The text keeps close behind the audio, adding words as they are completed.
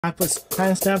I put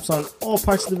timestamps on all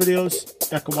parts of the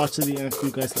videos. I can watch to the end if you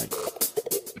guys like.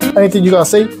 Anything you gotta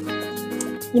say?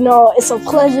 You know, it's a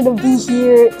pleasure to be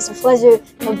here. It's a pleasure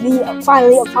to be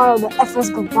finally a part of the FS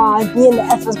Garage, be in the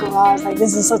FS Garage. Like,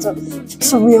 this is such a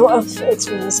surreal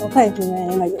experience. So thank you,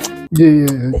 man. Like,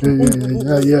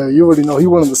 Yeah. You already know he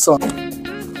one of the sons.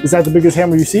 Is that the biggest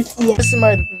hammer you see? Yeah. This is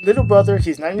my little brother.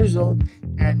 He's 9 years old,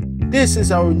 and this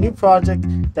is our new project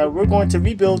that we're going to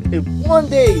rebuild in one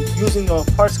day using a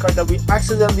parts card that we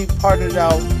accidentally parted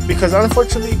out because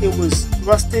unfortunately it was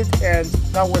rusted and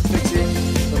not worth fixing.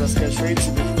 So let's get straight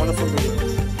to this wonderful video.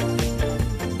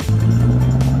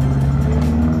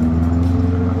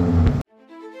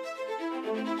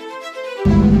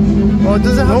 Oh, it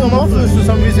doesn't have no mufflers for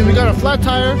some reason. We got a flat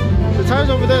tire. The tires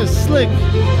over there is slick.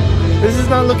 This is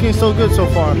not looking so good so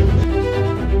far.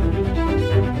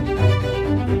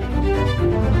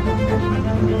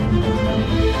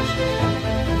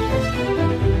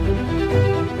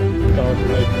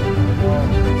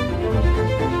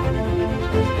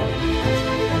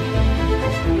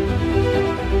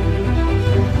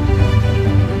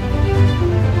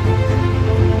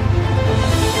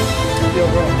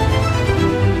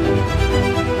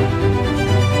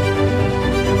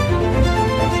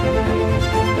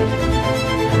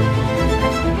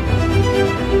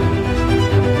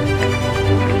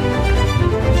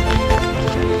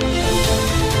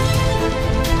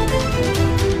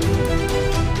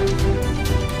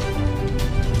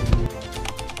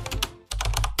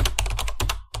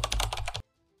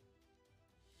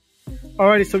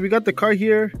 Alrighty, so we got the car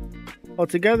here all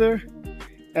together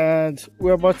and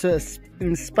we're about to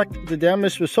inspect the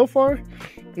damage. But so far,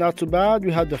 not too bad.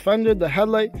 We have the fender, the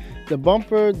headlight, the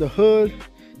bumper, the hood.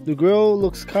 The grill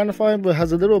looks kind of fine but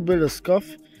has a little bit of scuff.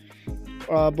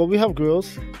 But we have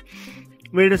grills.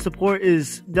 Radiator support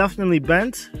is definitely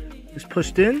bent. It's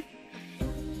pushed in.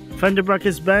 Fender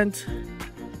bracket's bent.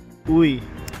 Ooh,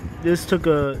 this took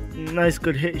a nice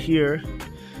good hit here.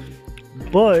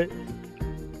 But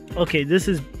okay, this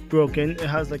is broken. It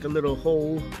has like a little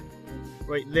hole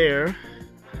right there.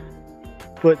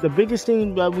 But the biggest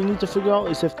thing that we need to figure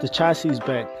out is if the chassis is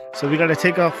bent. So we gotta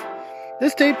take off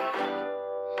this tape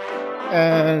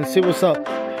and see what's up.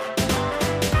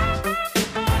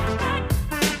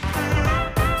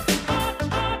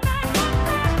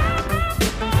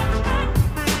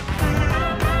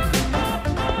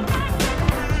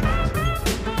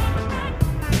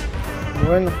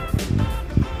 Bueno.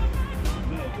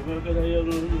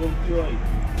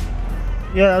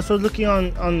 Yeah, that's what I was looking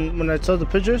on when I saw the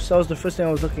pictures. That was the first thing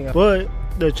I was looking at. But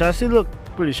the chassis looked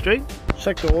pretty straight.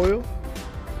 Check the oil.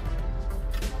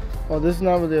 Oh, this is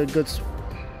not really a good.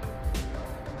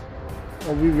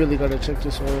 Oh, we really gotta check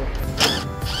this oil.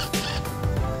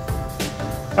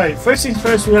 Alright, first things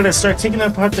first, we gotta start taking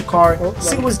apart the car,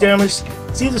 see what's damaged,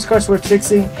 see if this car's worth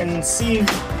fixing, and see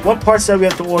what parts that we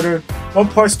have to order, what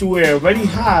parts do we already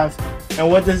have, and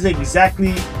what does it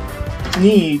exactly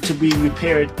need to be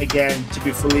repaired again to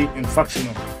be fully and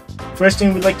functional. First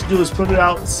thing we'd like to do is put it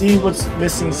out, see what's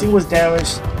missing, see what's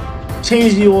damaged,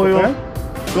 change the oil,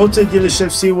 go to the dealership,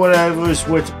 see whatever is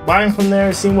worth buying from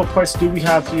there, see what parts do we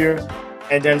have here,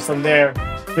 and then from there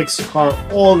fix the car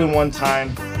all in one time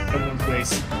in one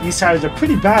place. These tires are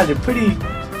pretty bad, they're pretty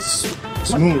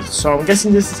smooth, so I'm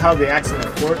guessing this is how the accident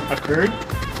occurred,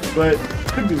 but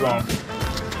could be wrong.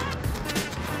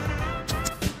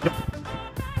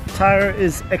 Tire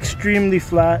is extremely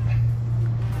flat.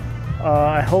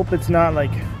 I hope it's not like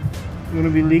going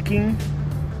to be leaking.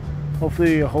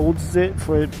 Hopefully it holds it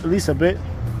for at least a bit.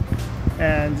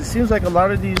 And it seems like a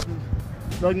lot of these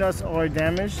lug nuts are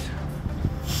damaged.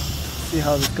 See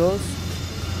how this goes.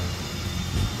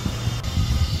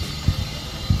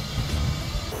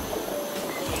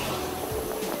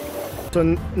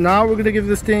 So now we're going to give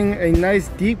this thing a nice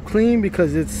deep clean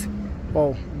because it's,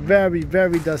 well, very,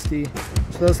 very dusty.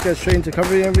 So let's get straight into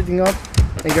covering everything up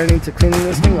and getting into cleaning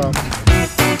this thing up.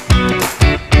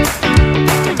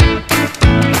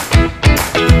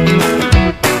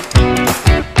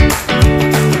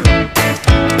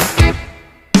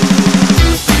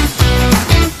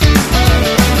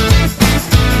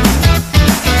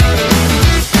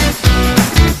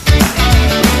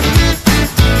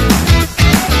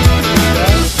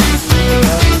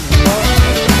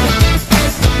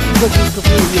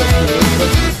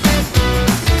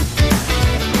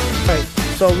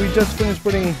 So we just finished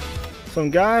putting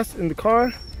some gas in the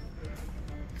car.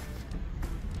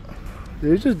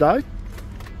 Did it just die?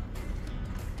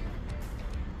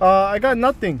 I got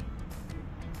nothing.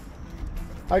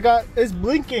 It's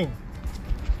blinking.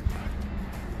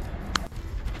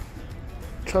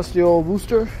 Trusty old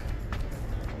booster.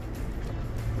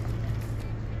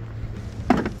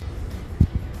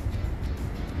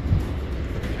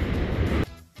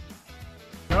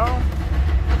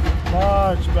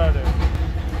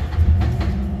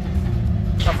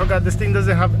 that this thing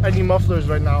doesn't have any mufflers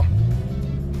right now.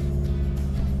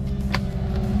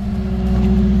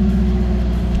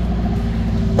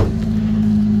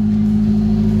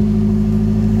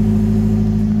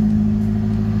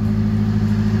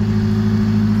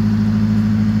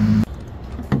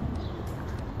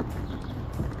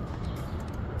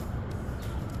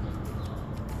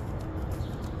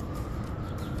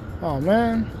 Oh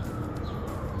man.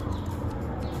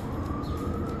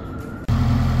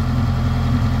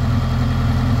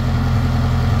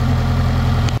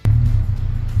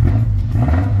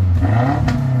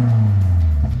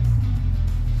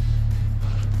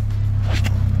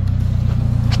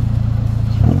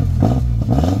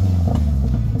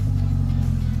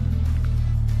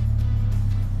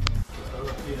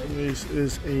 This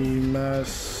is a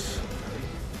mess.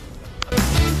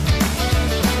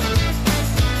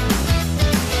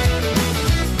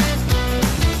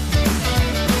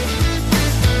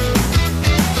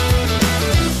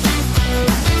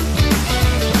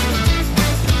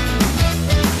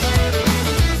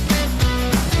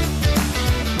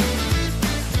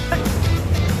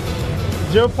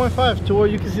 .5 to where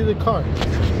you can see the car.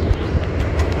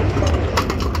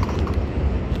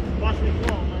 Watch me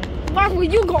go, man. Watch where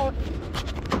you going.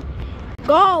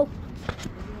 Go.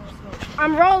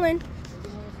 I'm rolling.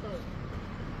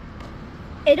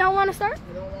 It don't want to start?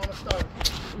 It don't want to start.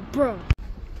 Bro.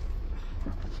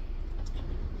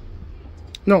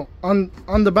 No, on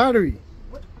the battery.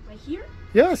 What? Right here?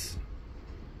 Yes.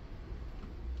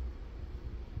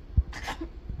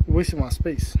 You're wasting my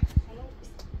space.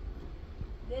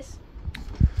 This.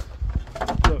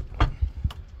 Look.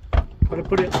 I'm gonna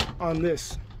put it on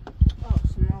this. Oh,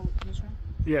 so now this one?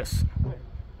 Yes. Where?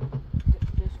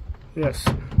 This? Yes.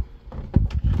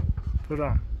 Put it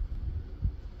on.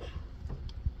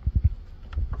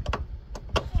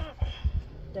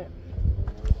 There.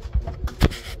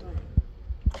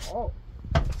 Oh.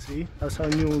 See? That's how I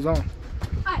knew it was on.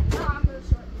 Alright, now I'm gonna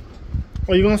start.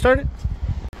 Oh, you gonna start it?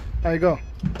 There you go.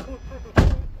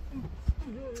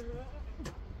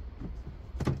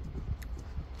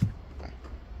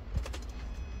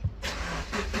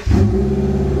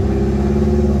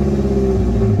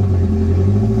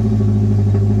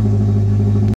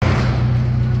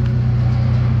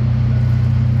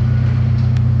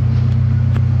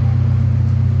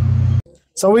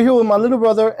 So we're here with my little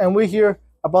brother, and we're here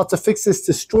about to fix this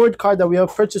destroyed car that we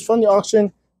have purchased from the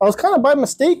auction. I was kind of by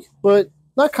mistake, but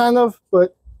not kind of,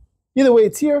 but either way,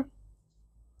 it's here.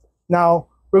 Now,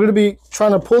 we're going to be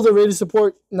trying to pull the radio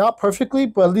support, not perfectly,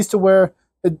 but at least to where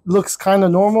it looks kind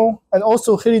of normal, and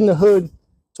also hitting the hood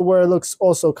to where it looks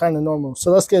also kind of normal.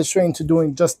 So let's get straight into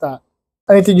doing just that.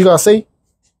 Anything you got to say?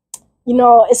 You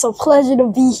know, it's a pleasure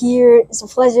to be here. It's a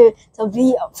pleasure to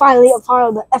be finally a part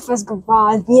of the FS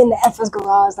Garage, be in the FS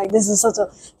Garage. Like, this is such a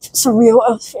surreal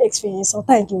experience. So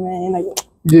thank you, man. Like,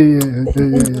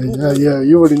 Yeah.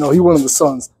 You already know. He one of the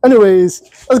sons. Anyways,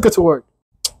 let's get to work.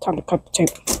 Time to cut the tape.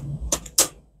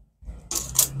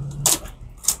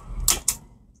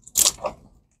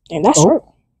 Damn, that's sharp.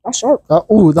 That's sharp.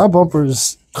 Ooh, that bumper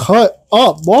is cut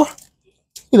up, boy.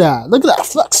 Look at that. Look at that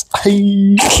flex.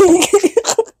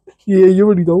 Yeah, you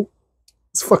already know.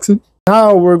 It's flexing.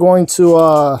 Now we're going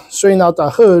to straighten out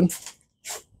that hood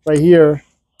right here.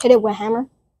 Hit it with a hammer?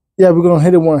 Yeah, we're going to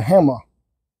hit it with a hammer.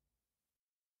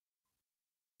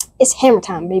 It's hammer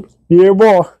time, baby. Yeah,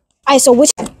 boy. All right, so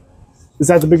which... Is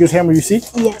that the biggest hammer you see?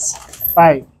 Yes. All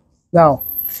right. Now,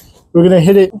 we're going to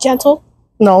hit it... Gentle?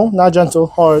 No, not gentle.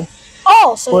 Hard.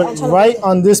 Oh, so... But right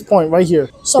on this point, right here.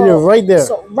 So, hit it right there.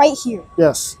 So, right here.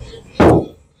 Yes.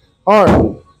 Hard.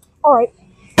 All right.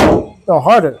 No,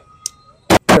 harder.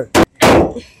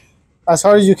 As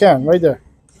hard as you can, right there.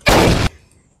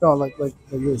 No, like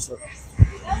this.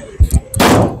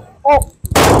 Oh.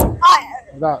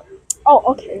 Like that. Oh,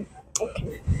 okay.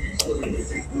 Okay.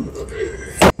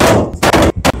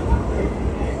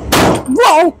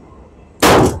 Whoa!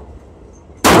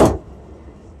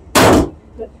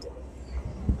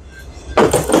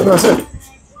 That's it.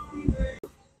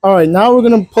 All right, now we're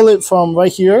gonna pull it from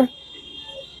right here.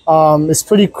 It's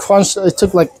pretty crunched. It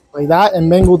took like that and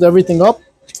mangled everything up.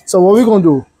 So what we're gonna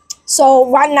do?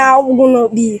 So right now we're gonna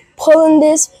be pulling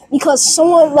this because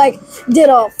someone like did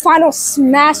a final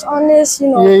smash on this. You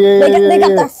know, they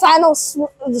got the final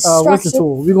destruction. What's the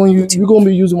tool? We're gonna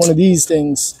be using one of these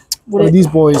things. One of these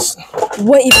boys.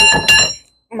 What even?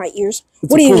 My ears.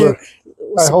 It's what do you? All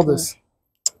right, hold this.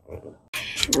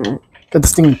 Get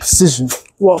this thing in position.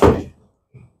 Whoa!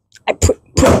 I put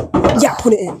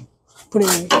it in. Put it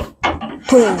in.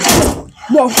 Put it in.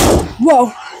 Whoa! Whoa!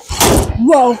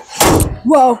 Whoa!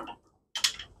 Whoa!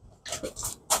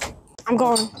 I'm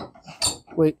going.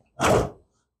 Wait. All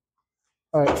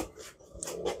right.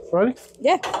 Ready?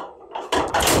 Yeah.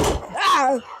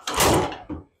 Ah!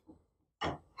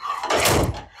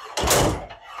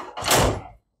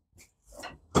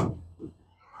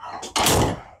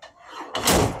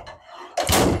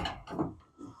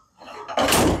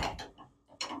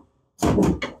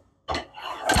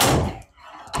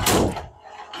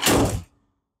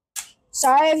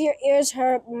 Sorry if your ears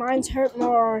hurt. Mine's hurt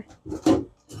more.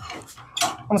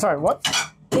 I'm sorry, what?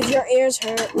 If your ears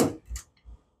hurt.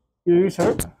 Your ears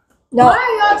hurt? No. Why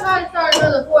are y'all trying to start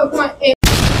another 4.8?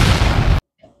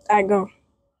 I go.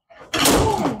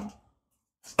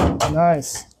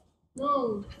 Nice.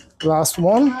 No. Last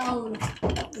one. No.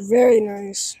 Very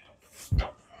nice.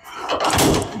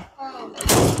 Oh.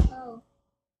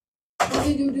 What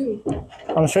did you do?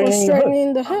 I'm We're straightening the hood.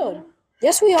 straightening the hood.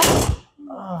 Yes, we are.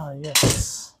 Ah,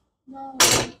 yes. No.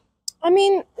 I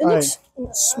mean, it All looks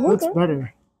smoother. Looks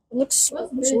better. It looks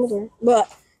What's this? smoother.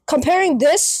 But comparing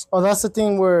this, Oh, that's the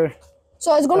thing where...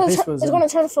 so it's gonna That piece was it's in. gonna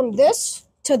turn from this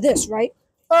to this, right?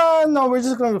 No, we're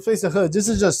just going to replace the hood. This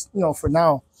is just, for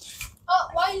now. Oh,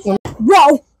 why you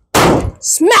Bro,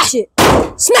 smash it,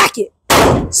 smack it,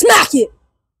 smack it,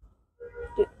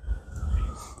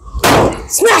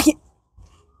 smack it.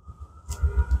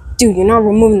 Dude, you're not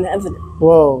removing the evidence.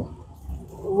 Whoa.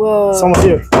 Whoa. Someone's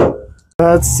here.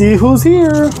 Let's see who's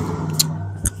here.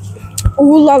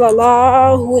 Ooh la la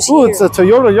la. Who's Ooh, here? it's a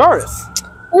Toyota Yaris.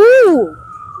 Ooh,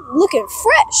 looking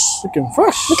fresh. Looking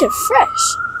fresh. Looking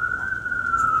fresh.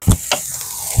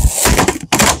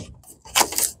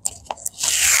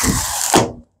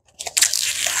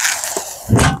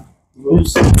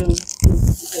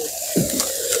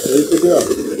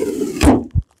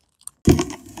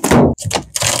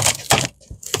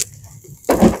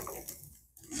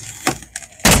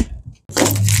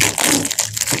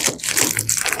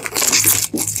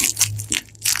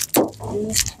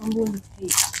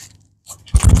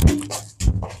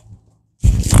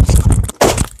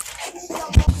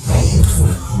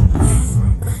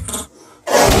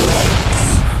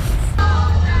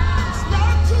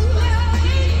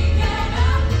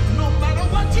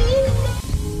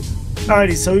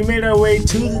 Alrighty, so we made our way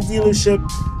to the dealership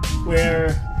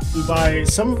where we buy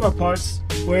some of our parts,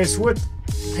 where it's worth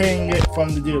paying it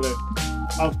from the dealer.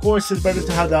 Of course, it's better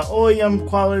to have that OEM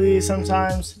quality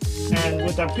sometimes, and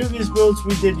with our previous builds,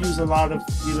 we did use a lot of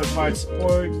dealer parts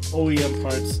or OEM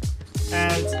parts.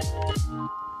 And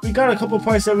we got a couple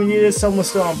parts that we needed, some was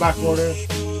still on back order.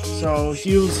 So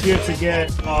he was here to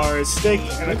get our stick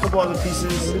and a couple other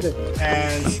pieces,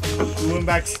 and we went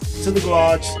back to the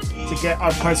garage to get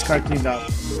our parts car cleaned out.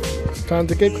 It's time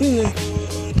to get cleaning.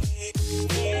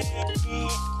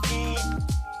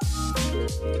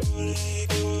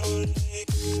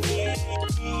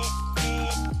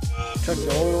 Check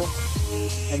the oil,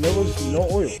 and there was no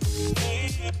oil.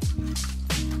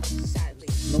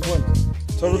 No point.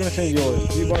 So we're gonna change the oil.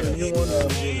 We bought a new one.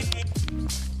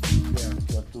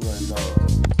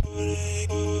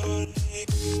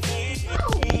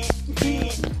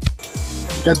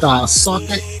 Got the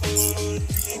socket.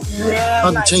 How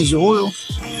to change the oil.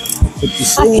 With the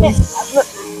seal.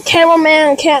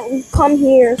 Cameraman can't come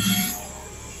here.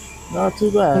 Not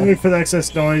too bad. Sorry for the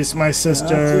excess noise. My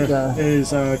sister is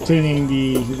cleaning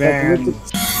the van and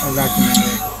vacuuming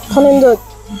it. Cleaning the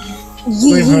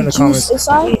Leave her in the juice comments.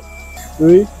 inside.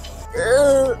 Really?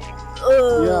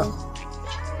 Yeah.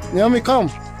 Let me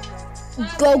come.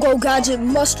 Go gadget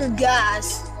mustard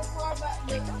gas.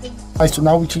 Alright, so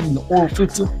now we're changing the oil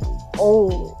filter.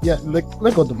 Oh. Yeah, let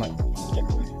go of the mic.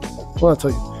 Well, I'll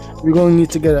tell you. We're going to need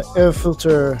to get an air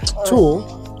filter tool.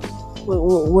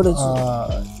 What is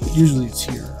it? Usually it's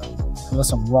here,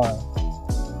 unless I'm wrong.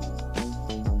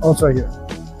 Oh, it's right here.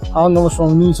 I don't know which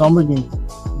one we need, so I'm bringing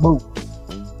both.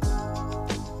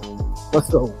 Let's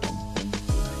go.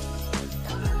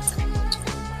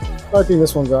 I think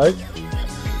this one's right.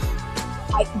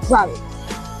 I grab it.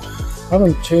 I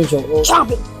haven't changed the oil Chop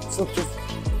it. filter.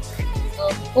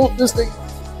 Oh, this thing.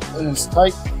 And it's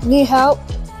tight. Need help?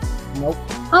 Nope.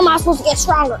 How am I supposed to get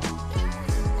stronger?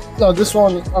 No, this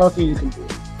one, I don't think you can do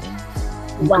it.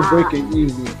 You can break it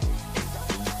easily.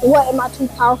 What, am I too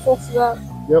powerful for that?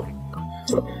 Yep.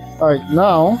 Alright,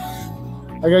 now,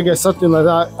 I gotta get something like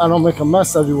that. I don't make a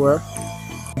mess everywhere.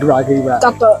 Got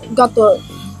the,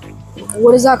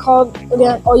 what is that called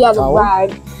again? Oh yeah, the Towel? rag.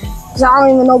 Cause I don't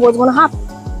even know what's gonna happen.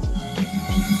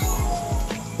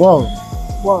 Whoa,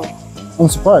 Whoa. I'm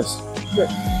surprised.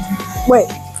 Wait.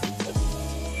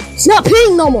 It's not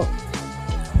peeing no more.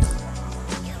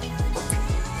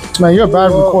 Man, you're a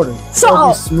bad recorder. Shut Gotta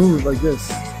be up. smooth like this.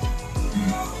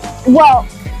 Well.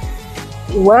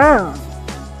 Wow.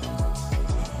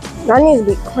 That needs to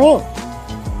be clean.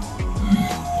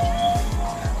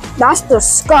 That's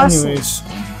disgusting. Anyways.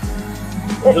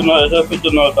 Ese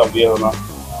filtro no es tan viejo, ¿no?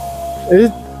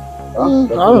 It, I don't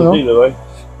know. Right?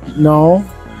 No.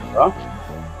 Huh?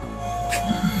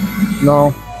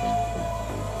 No.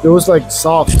 It was like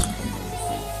soft.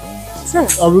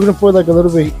 Are we gonna put like a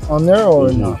little bit on there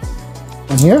or No.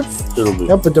 On here? Little bit.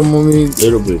 Yeah, but then when we...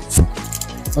 Little bit.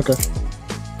 Okay.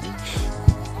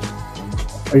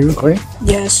 Are you clean?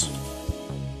 Yes.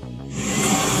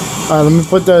 Alright, let me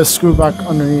put the screw back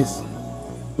underneath.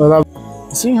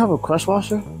 So you have a crush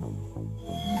washer?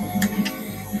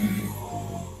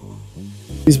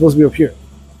 He's supposed to be up here.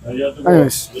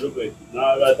 Anyways. Little bit. No,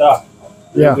 right there.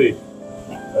 Yeah. Little bit.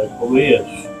 Like over here.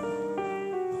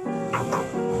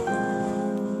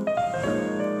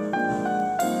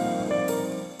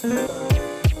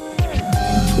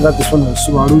 I got this from the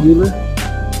Subaru dealer.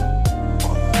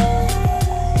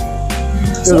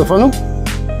 Here's the funnel.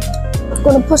 I'm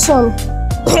gonna put some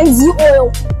Pansy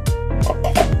oil.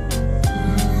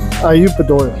 You put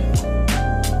the oil.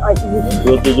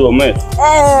 You have to do a mess.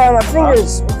 Hey, my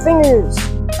fingers, my fingers.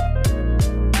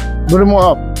 Put it more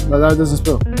up, so that doesn't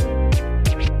spill.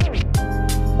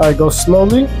 Alright, go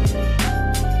slowly.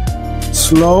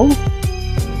 Slow.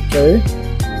 Okay.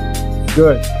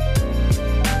 Good.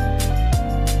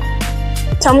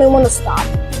 Tell me when to stop.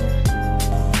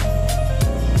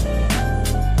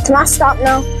 Can I stop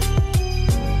now?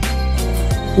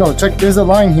 No, check, there's a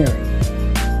line here.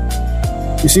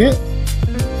 You see it?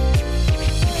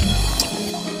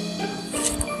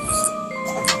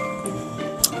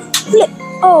 Flip.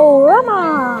 Oh,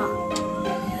 Rama.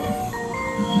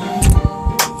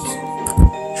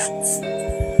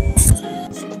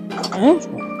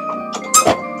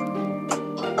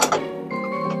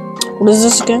 What is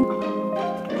this again?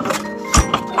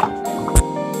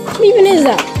 What even is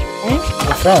that? I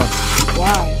found.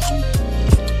 Wow.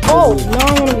 Oh, now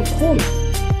I'm gonna be cool.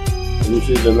 Can you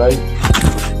see the light?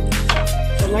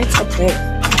 The light's up there.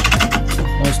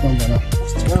 That's not better.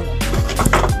 That's terrible.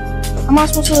 How am I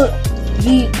supposed to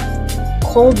be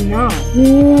cold now?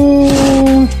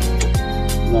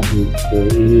 Nothing. So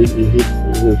it hit.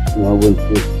 No, I went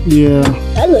through. Yeah.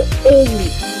 That look ugly.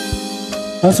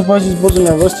 I'm surprised you're supposed to be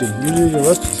rusty. Usually you're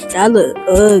rusty. That look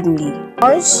ugly.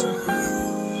 Ours?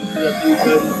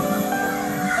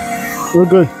 We're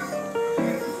good.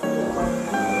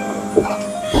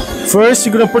 First,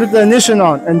 you're gonna put the ignition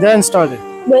on and then start it.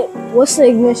 Wait, what's the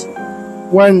ignition?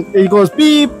 When it goes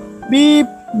beep, beep,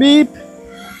 beep.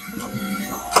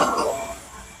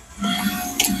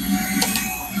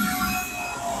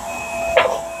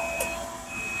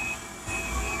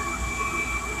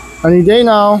 Any day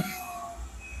now.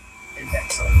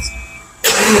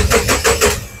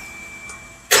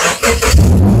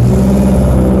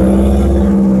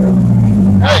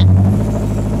 Hey!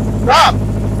 Stop!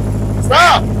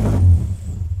 Stop!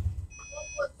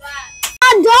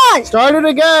 I'm done! Start it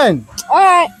again!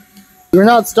 Alright. You're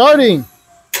not starting.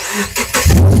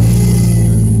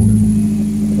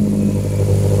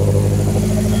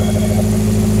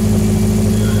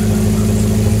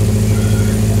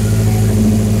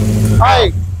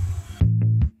 Hi.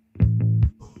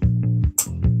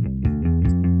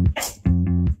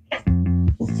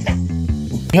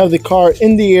 We have the car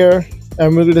in the air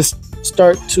and we're going to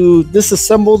start to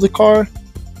disassemble the car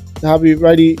to have it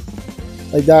ready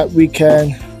like that. We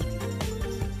can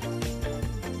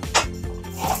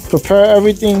prepare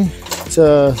everything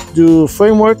to do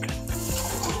framework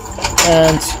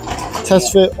and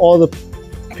test fit all the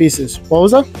pieces. What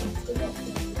was that?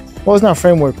 Well, it's not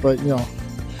framework, but you know,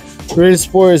 rear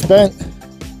spoiler is bent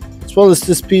as well as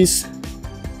this piece,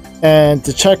 and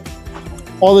to check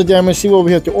all the damage, see what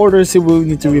we have to order, see what we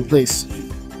need to replace.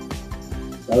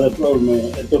 Cada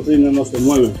problema, estos rines no se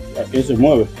mueven, aquí se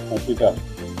mueve, aquí está.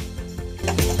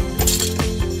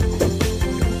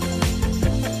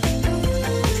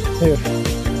 Here.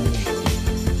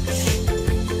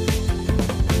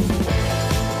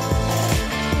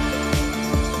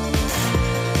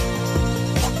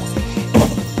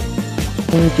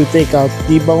 We need to take out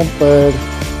the bumper,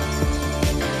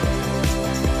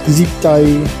 zip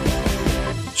tie.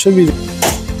 Should be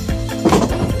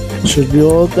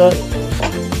all that.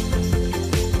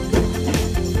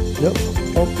 Yep.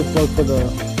 Oh, the plug for the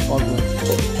fog lamp.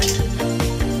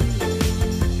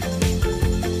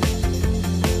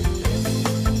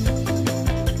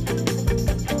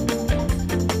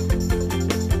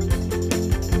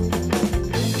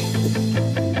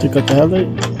 Take out the headlight.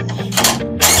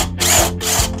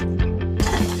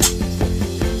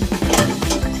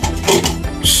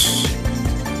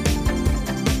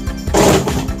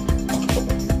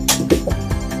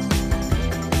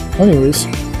 Anyways,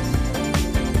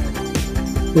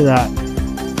 look at that.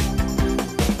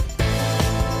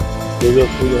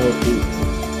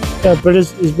 Yeah, but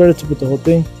it's better to put the whole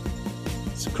thing.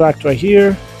 It's cracked right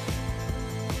here.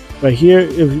 Right here.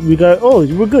 If we got, oh,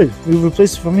 we're good. We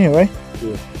replaced it from here, right?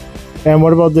 Yeah. And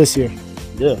what about this here?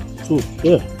 Yeah, too.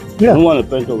 Yeah. Yeah. I don't want to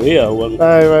paint over here. I want.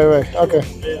 Right. Okay.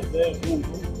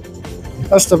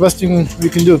 That's the best thing we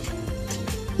can do.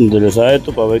 Endereza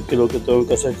esto para ver qué es lo que tengo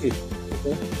que hacer aquí.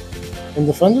 In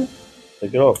the fender?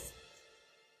 Take it off.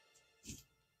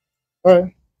 All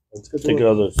right. Let's get to Take it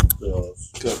work. out the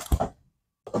skirt.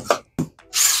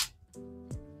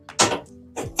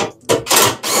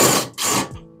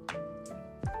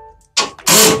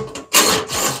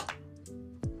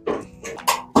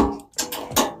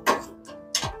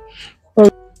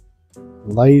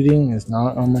 Lighting is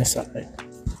not on my side.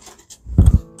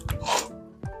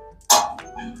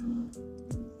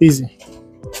 Easy.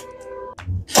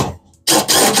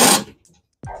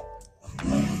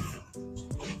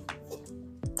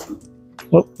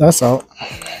 Oh, that's out.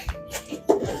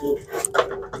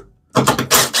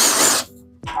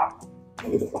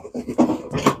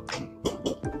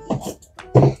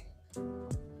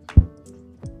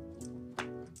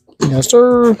 Yes,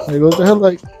 sir. There goes the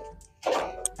headlight.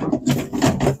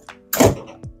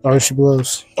 Sorry, she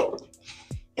blows.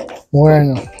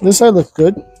 Bueno, this side looks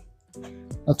good.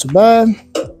 Not too bad.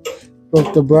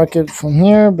 Broke the bracket from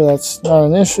here, but that's not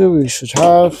an issue. We should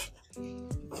have.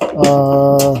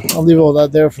 I'll leave all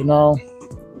that there for now.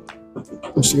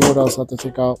 Let's see what else I have to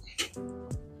take out.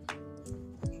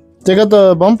 Take out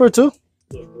the bumper too?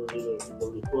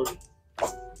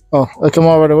 Oh, it come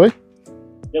out right away?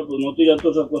 Ya, pues no tira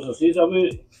todas esas cosas así,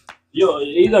 ¿sabes? Yo,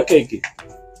 ida cake.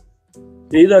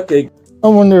 Ida cake. I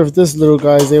wonder if this little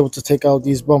guy is able to take out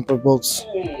these bumper bolts.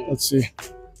 Let's see.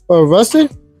 Oh,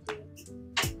 rusted?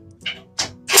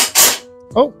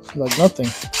 Oh, like nothing.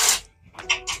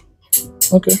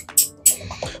 Okay.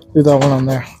 Leave that one on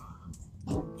there.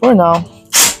 For now.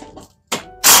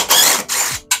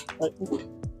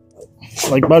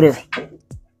 Like butter.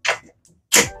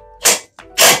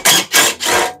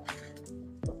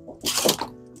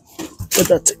 Put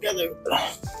that together.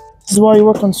 This is why you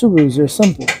work on Subarus. They're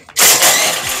simple.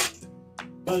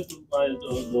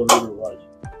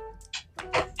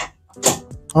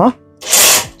 Huh?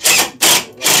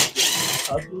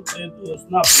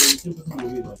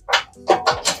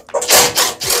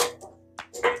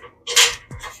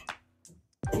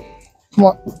 Come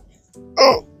on.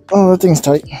 Oh, that thing's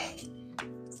tight.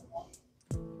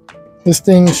 This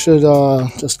thing should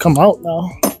just come out now.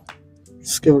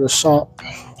 Let's give it a shot.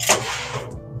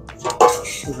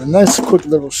 Give it a nice quick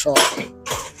little shot.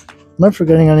 Am I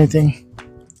forgetting anything?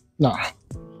 Nah.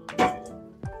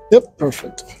 Yep,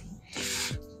 perfect.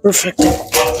 Perfect.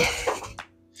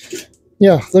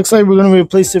 Yeah, looks like we're gonna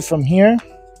replace it from here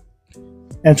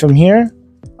and from here.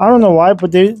 I don't know why,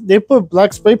 but they put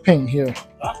black spray paint here.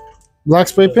 Black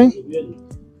spray paint?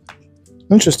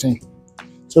 Interesting.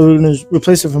 So we're gonna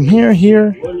replace it from here,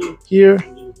 here, here.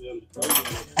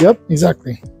 Yep,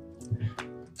 exactly.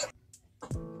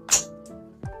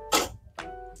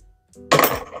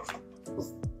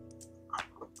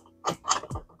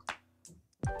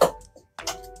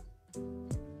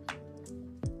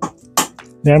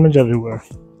 Damage everywhere.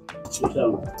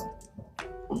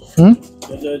 Hmm?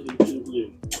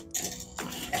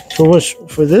 For what?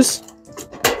 For this?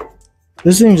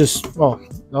 This thing just, oh,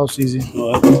 that was easy.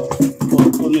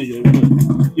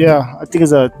 Yeah, I think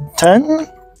it's a 10.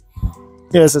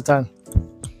 Yeah, it's a 10.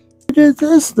 Where did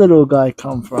this little guy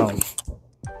come from?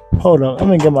 Hold on, let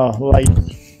me get my light.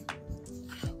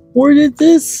 Where did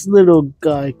this little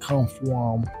guy come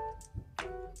from?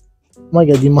 I might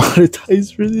get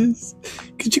demonetized for this.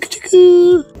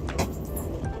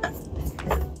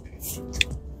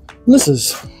 This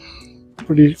is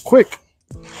pretty quick.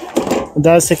 And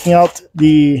that's taking out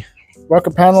the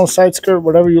rocker panel, side skirt,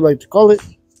 whatever you like to call it.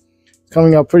 It's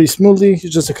coming out pretty smoothly.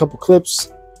 It's just a couple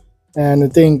clips and the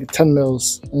thing 10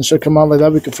 mils. And it should come out like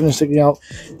that. We can finish taking out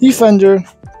the fender.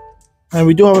 And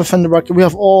we do have a fender bracket. We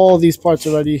have all these parts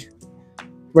already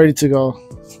ready to go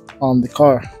on the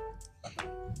car.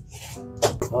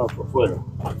 Ah, por fuera.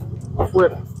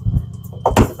 Afuera.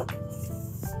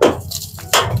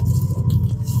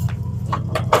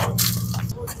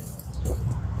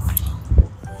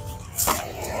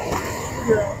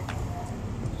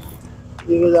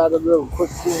 Give that a little quick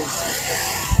clean.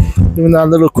 Giving that a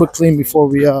little quick clean before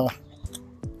we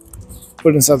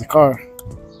put it inside the car.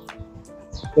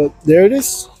 But there it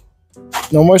is.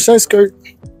 No more side skirt.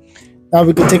 Now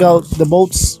we can take out the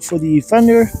bolts for the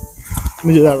fender. Let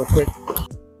me do that real quick.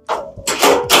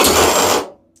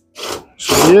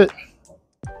 see it?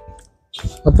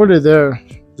 I'll put it there.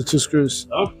 The 2 screws.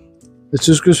 Huh? The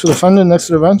 2 screws for the fender next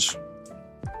to the wrench.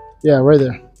 Yeah, right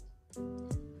there.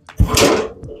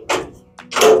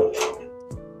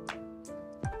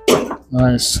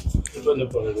 Nice.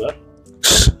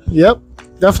 Yep,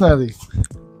 definitely.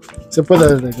 So put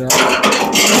that like that.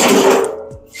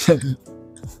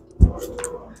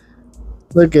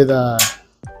 Look at that.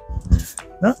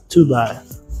 Not too bad.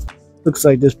 Looks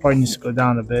like this part needs to go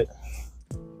down a bit.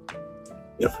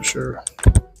 Yeah, for sure.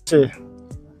 See, you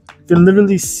can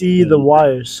literally see the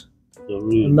wires,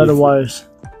 the metal wires.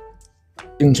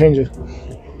 You can change it.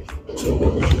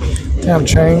 Damn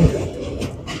chain.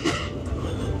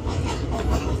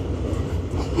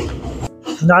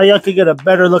 Now y'all can get a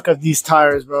better look at these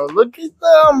tires, bro. Look at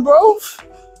them, bro.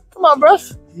 Come on, bro.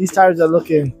 These tires are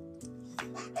looking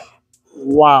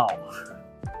wow.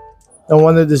 No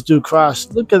wonder this dude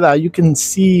crashed. Look at that. You can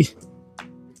see.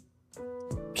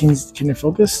 Can it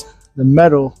focus? The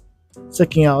metal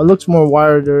sticking out. It looks more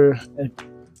wired there.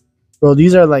 Bro,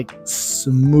 these are like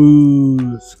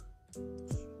smooth.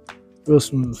 Real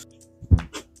smooth.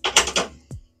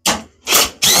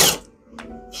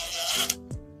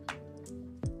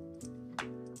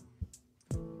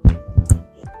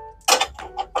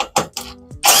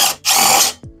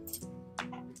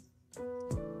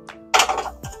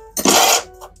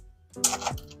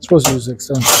 Supposed to use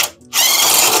extension.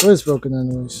 What is broken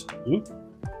anyways?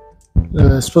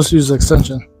 It's supposed to use the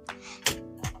extension.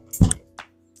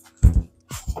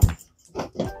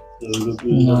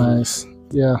 Nice.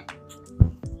 Yeah.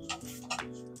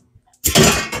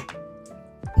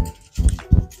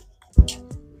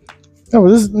 No, but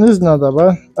this is not that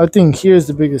bad. I think here's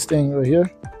the biggest thing right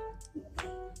here.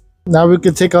 Now we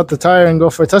could take out the tire and go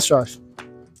for a test drive.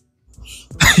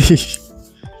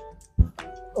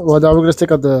 Well, now we're gonna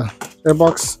take out the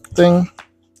airbox thing.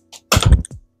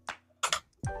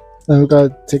 Then we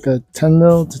gotta take a 10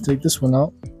 mil to take this one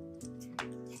out.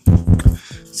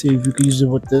 See if you can use it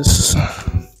with this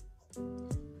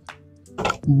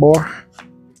bore.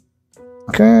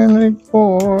 Mechanic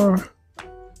bore.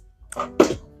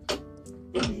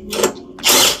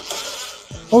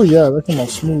 Oh yeah, that came out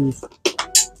smooth.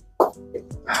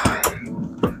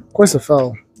 Of course it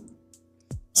fell.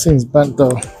 This thing's bent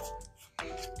though.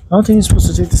 I don't think you're supposed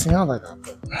to take this thing out like that,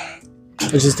 but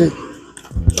I just did.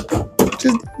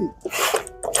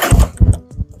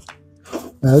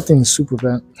 Yeah, that thing's super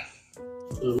bent.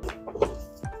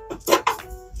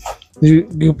 You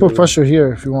can put pressure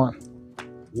here if you want.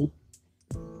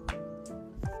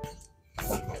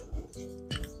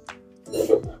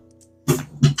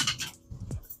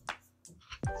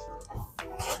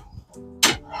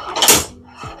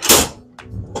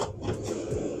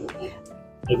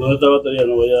 Con esta batería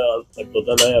no voy a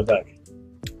explotarla ahí back.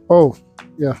 Oh,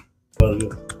 yeah.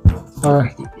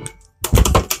 Alright.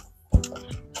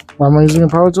 Why am I using a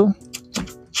power tool?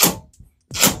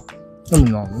 Let me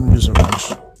know. Let me use a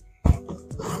wrench.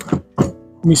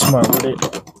 Be smart with it.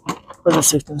 For the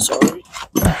safe than sorry.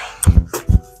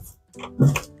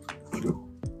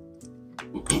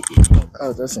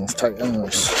 Oh, that thing's tight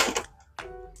anyways.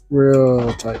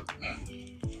 Real tight.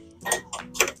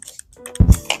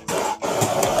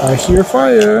 I hear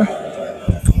fire.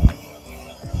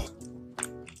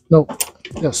 No.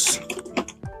 Yes.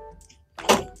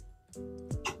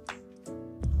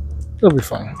 It'll be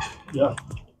fine. Yeah.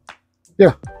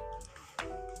 Yeah.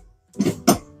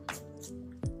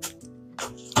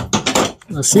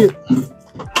 I see it.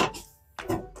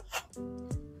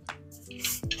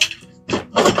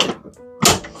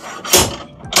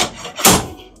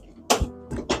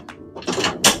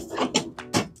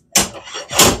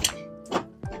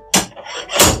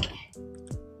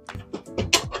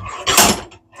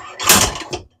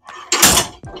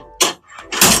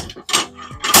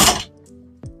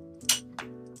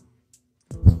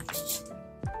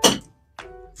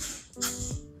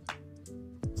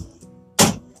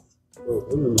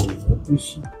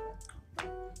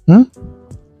 Hmm?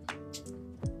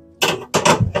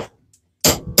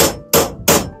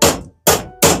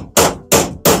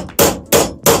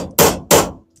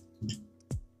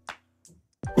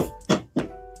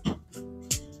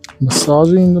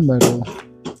 Massaging the metal.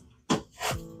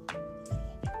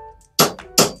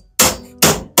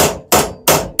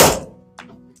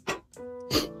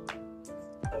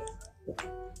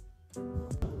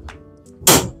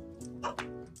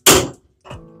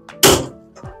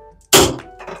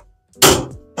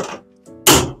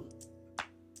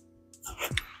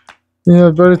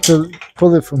 Yeah, better to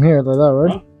pull it from here like that,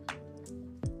 right?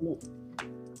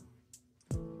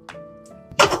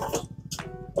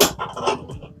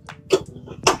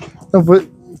 No, but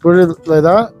put it like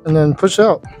that and then push it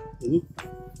out.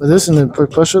 Like this, and then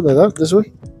push it like that, this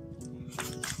way.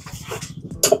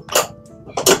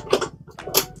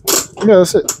 Yeah,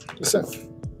 that's it. That's it.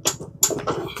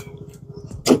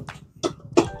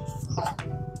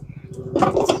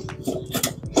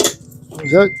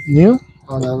 Is that new?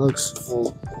 Oh, that looks.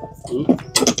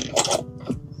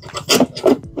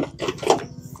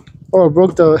 Oh, it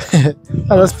broke the.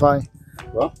 Oh, that's fine.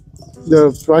 What?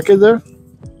 The bracket there?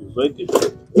 You break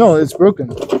it? No, it's broken.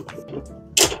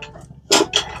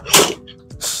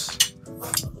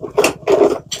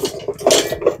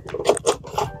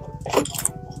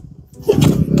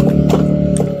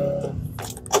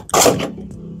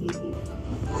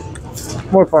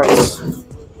 More parts.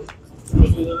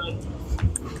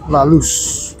 Not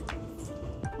loose.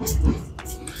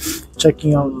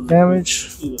 Checking out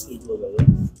damage.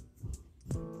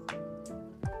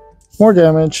 More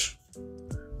damage.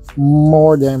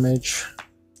 More damage.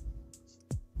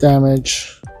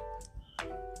 Damage.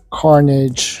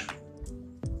 Carnage.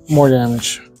 More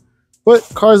damage. But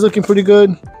car's looking pretty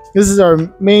good. This is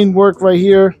our main work right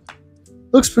here.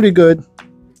 Looks pretty good.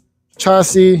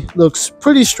 Chassis looks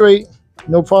pretty straight.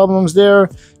 No problems there.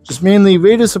 Just mainly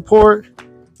radiator support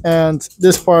and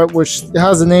this part, which it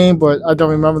has a name, but I don't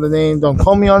remember the name. Don't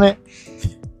call me on it.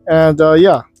 And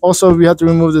yeah, also we have to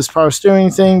remove this power steering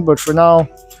thing, but for now,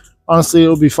 honestly,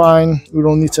 it'll be fine. We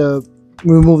don't need to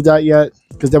remove that yet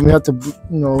because then we have to,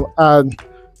 you know, add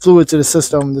fluid to the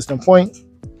system. There's no point.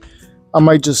 I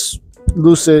might just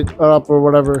loose it up or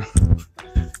whatever.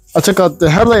 I took out the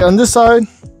headlight on this side.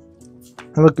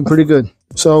 I'm looking pretty good.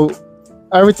 So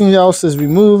everything else is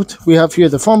removed. We have here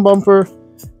the front bumper,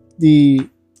 the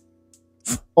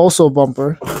also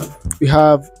bumper. We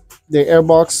have the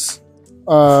airbox.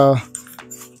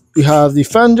 We have the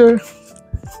fender,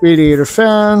 radiator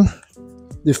fan,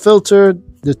 the filter,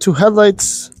 the two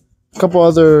headlights, a couple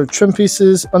other trim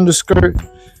pieces, underskirt.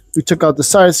 We took out the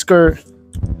side skirt.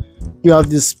 We have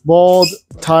this bald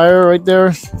tire right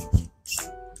there,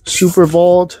 super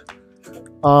bald.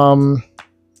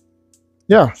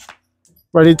 Yeah,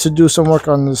 ready to do some work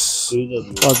on this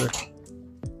project.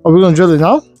 Are we gonna drill it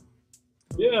now?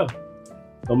 Yeah.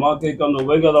 Toma que cuando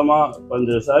venga para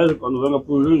enderezar, cuando venga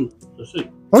pulir, así.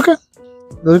 Okay,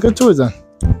 let's get to it then.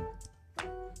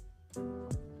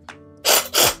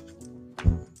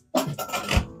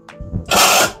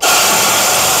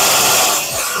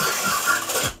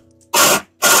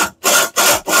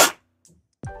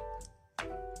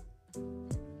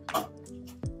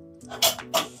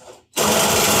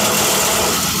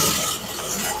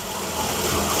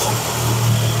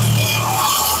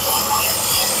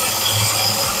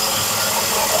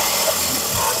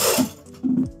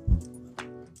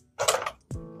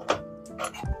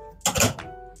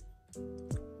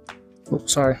 Oh,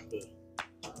 sorry.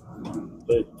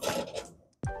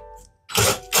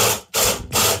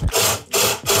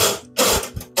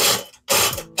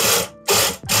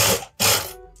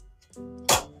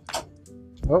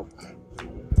 Oh.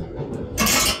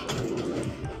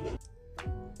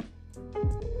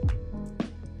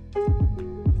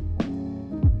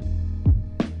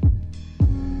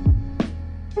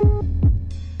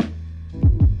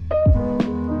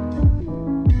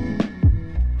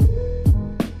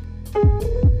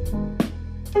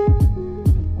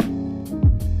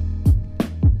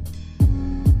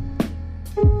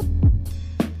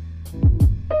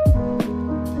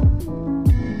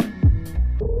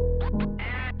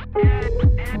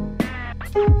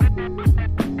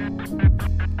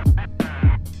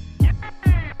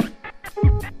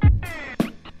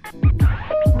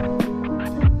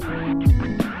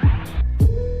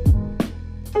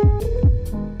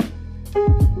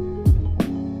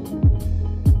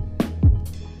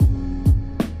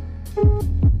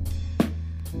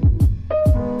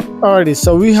 Alrighty,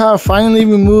 so we have finally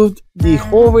removed the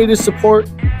whole radiator support,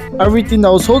 everything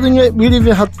that was holding it. We didn't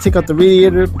even have to take out the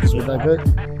radiator because we're that good.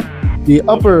 The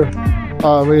upper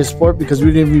radiator support because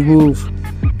we didn't remove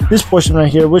this portion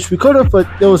right here, which we could have, but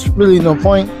there was really no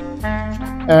point.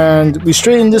 And we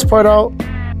straightened this part out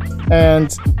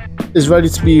and is ready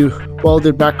to be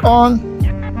welded back on.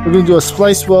 We're going to do a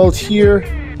splice weld here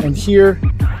and here,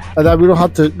 and that we don't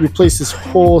have to replace this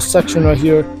whole section right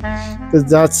here, because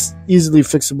that's easily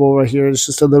fixable right here. It's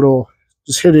just a little,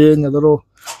 just hit it in a little,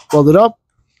 weld it up.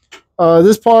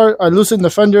 This part, I loosened the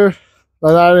fender,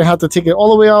 that I didn't have to take it all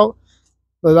the way out,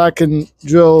 that I can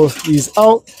drill these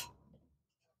out.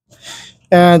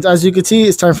 And as you can see,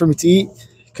 it's time for me to eat,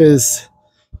 because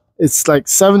it's like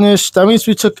 7-ish. That means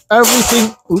we took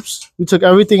everything, we took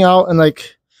everything out in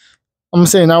like, I'm gonna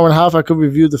say an hour and a half. I could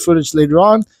review the footage later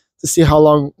on to see how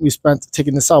long we spent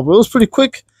taking this out. But it was pretty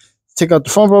quick. take out the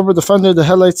front bumper, the fender, the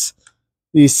headlights,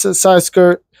 the side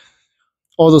skirt,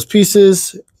 all those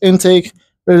pieces, intake,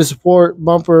 rear support,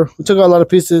 bumper. We took out a lot of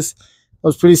pieces. It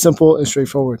was pretty simple and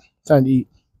straightforward. Time to eat.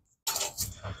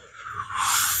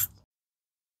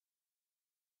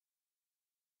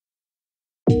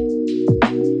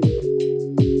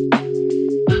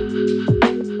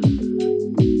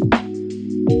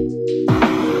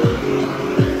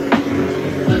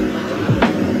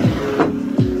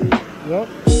 Yep.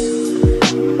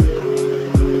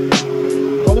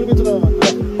 Go a little bit to the left.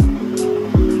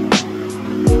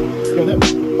 Go there.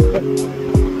 Yep.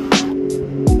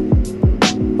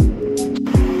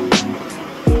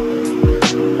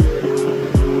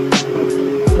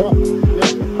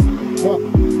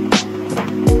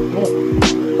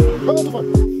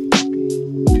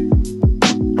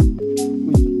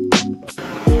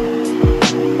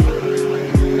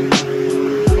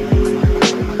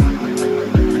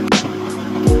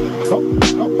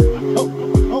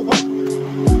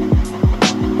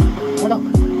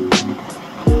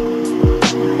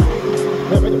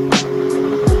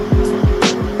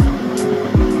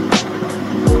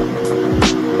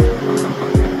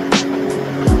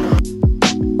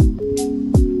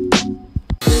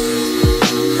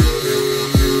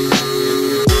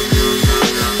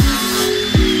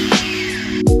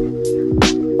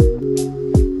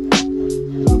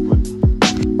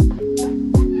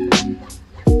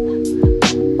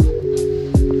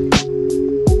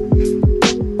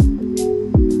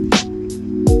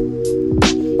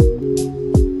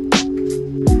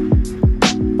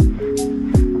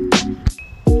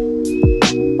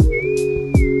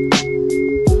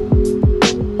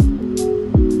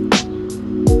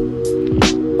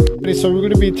 So we're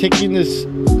going to be taking this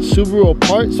Subaru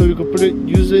apart so we can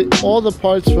use it, all the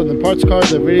parts from the parts car,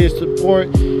 the radiator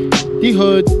support, the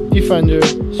hood, the fender.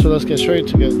 So let's get straight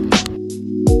to it.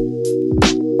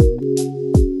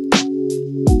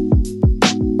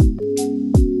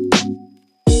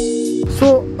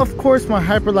 So of course my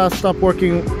hyperlapse stopped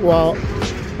working while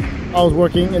I was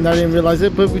working and I didn't realize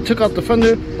it, but we took out the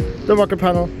fender, the rocker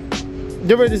panel,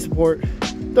 the radiator support,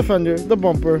 the fender, the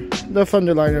bumper, the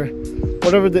fender liner,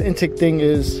 whatever the intake thing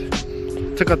is.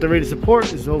 Took out the radiator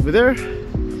support, is over there.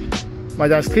 My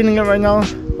dad's cleaning it right now.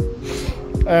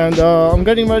 And I'm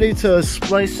getting ready to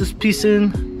splice this piece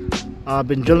in. I've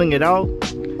been drilling it out.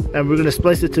 And we're gonna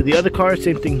splice it to the other car,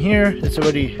 same thing here. It's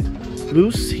already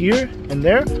loose here and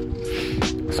there.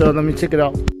 So let me take it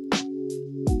out.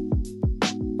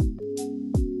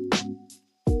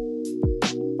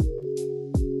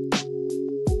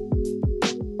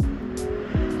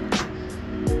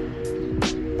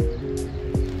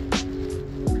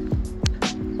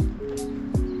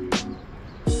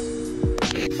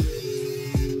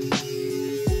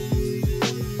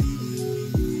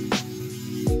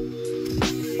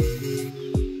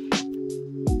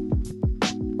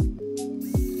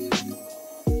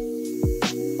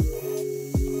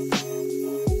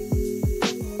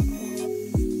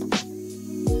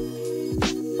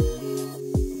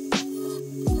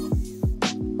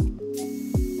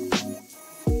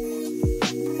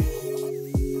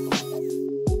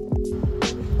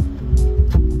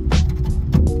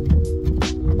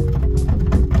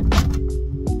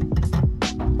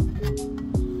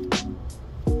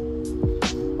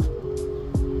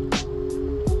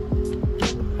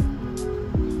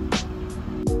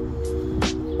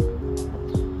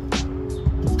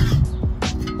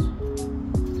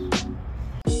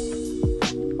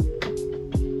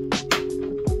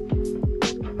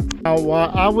 Now, while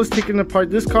I was taking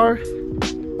apart this car,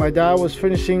 my dad was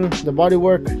finishing the body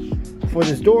work for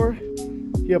this door.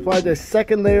 He applied the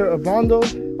second layer of Bondo,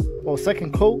 or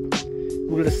second coat.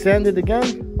 We're gonna sand it again,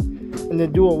 and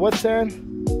then do a wet sand.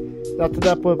 After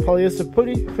that, put polyester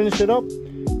putty, finish it up,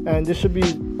 and this should be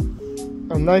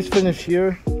a nice finish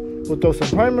here. We'll throw some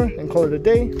primer and call it a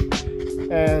day.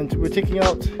 And we're taking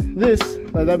out this,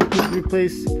 like that we can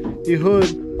replace the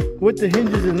hood with the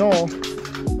hinges and all.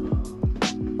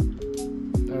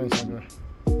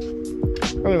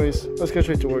 Anyways, let's get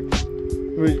straight to work.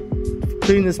 We're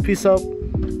cleaning this piece up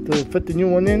to fit the new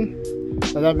one in,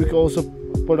 and that we can also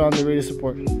put on the radiator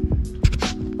support. You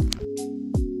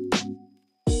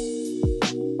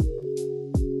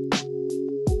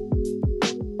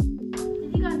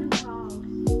got new cars.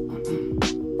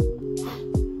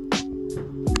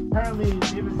 Apparently,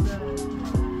 David said.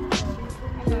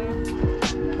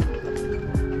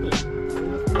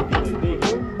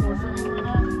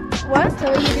 What? So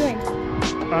what are you doing?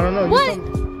 I don't know. What?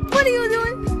 What are you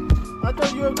doing? I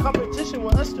thought you were in competition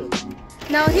with Esther.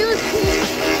 No, he was.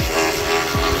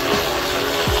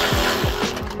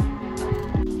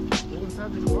 Go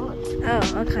inside the garage.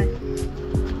 Oh, okay.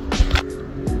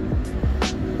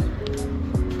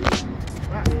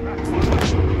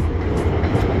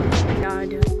 Y'all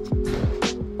do it.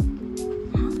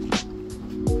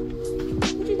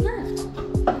 What is that?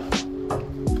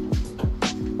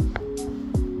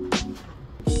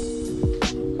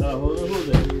 Hold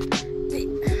it.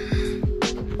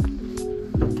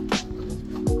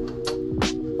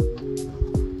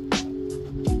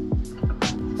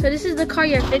 So this is the car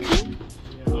you're fixing?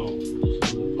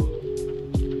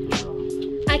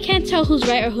 I can't tell who's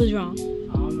right or who's wrong.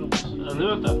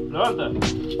 Levanta.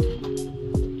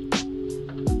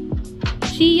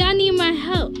 See, y'all need my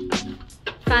help.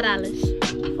 $5.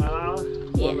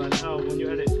 Yeah. When you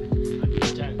had it.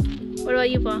 What about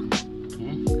you, Paul?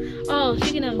 Oh,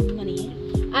 speaking of money,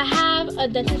 I have a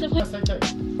dentist appointment.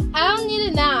 I don't need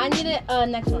it now. I need it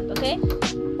next month, okay?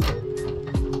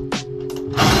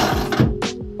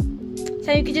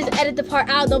 So you can just edit the part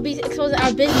out. Don't be exposing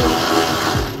our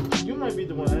business. You might be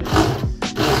the one editing.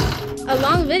 A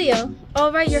long video.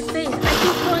 Oh, right, your face. I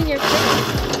keep pulling your face.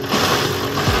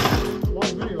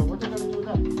 Long video. What they got to do with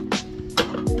that?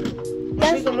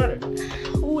 That's, Doesn't matter.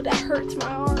 ooh, that hurts my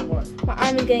arm. What? My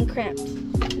arm is getting cramped.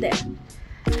 There.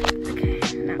 Okay,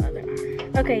 now other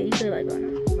arm. Okay, you feel like going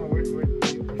on. No, wait.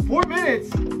 4 minutes.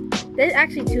 There's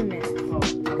actually 2 minutes. Oh,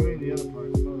 I mean the other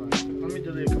part. Hold on. Let me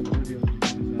delete a couple videos.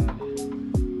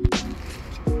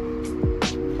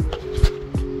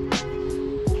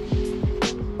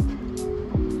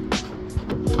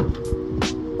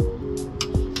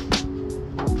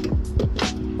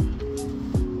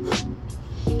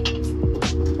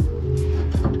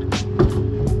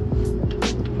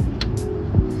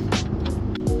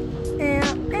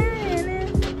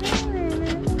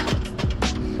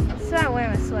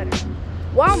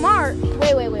 Walmart.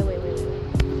 Wait.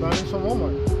 Not in some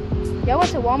Walmart. Y'all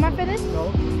went to Walmart for this? No.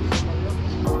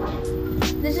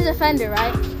 This is a fender,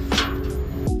 right?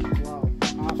 Wow.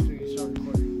 After you start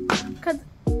recording. Cause,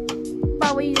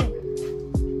 Bob, what are you doing?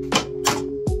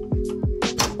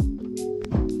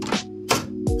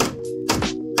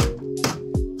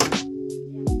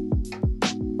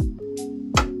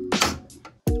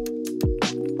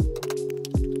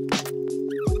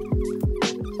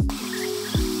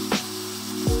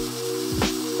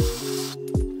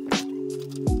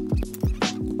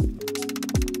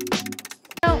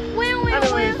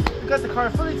 Anyways, we got the car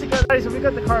fully together. Alright, so we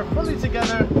got the car fully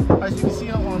together. As you can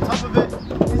see on top of it.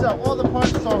 These are all the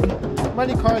parts from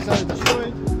many cars that are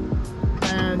destroyed.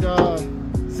 And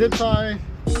zip tie,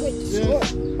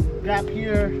 this gap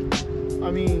here.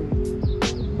 I mean,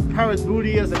 Barrett's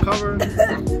booty as a cover.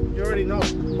 You already know.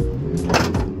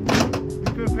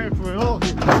 Be prepared for it all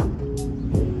here.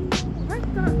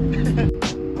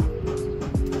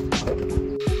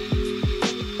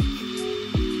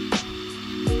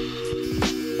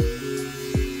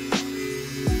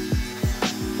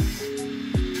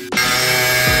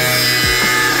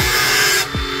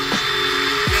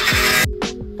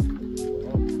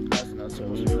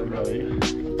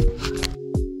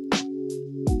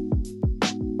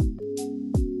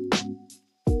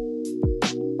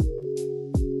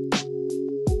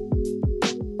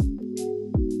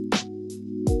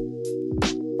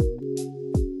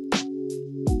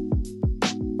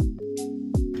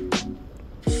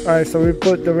 Alright, so we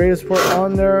put the radius port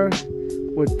on there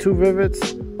with 2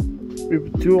 rivets. We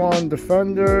do on the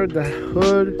fender, the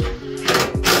hood,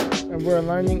 and we're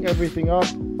aligning everything up.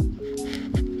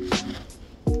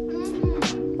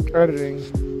 Editing.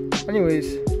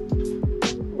 Anyways,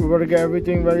 we're going to get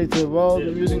everything ready to weld.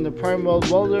 I'm using the prime weld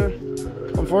welder.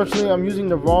 Unfortunately, I'm using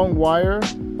the wrong wire,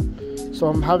 so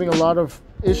I'm having a lot of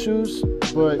issues,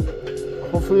 but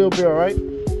hopefully it'll be alright.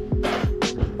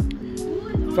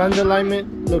 Fender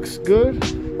alignment looks good.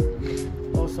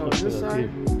 Also on this side,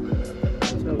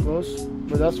 that's how it goes,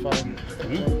 but that's fine.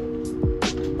 Yeah.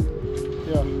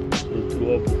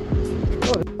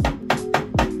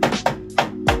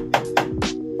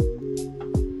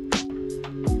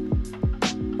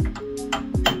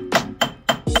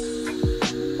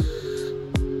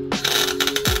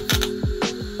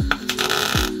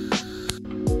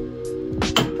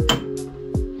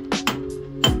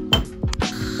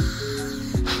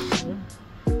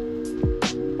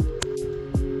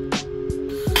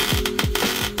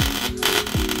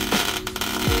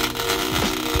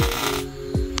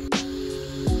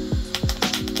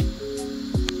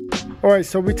 Alright,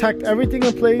 so we tacked everything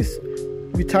in place.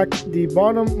 We tacked the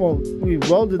bottom, well, we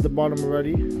welded the bottom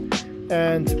already.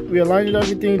 And we aligned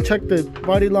everything, checked the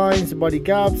body lines, the body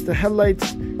gaps, the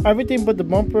headlights, everything but the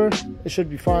bumper. It should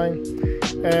be fine.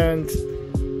 And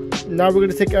now we're going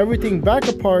to take everything back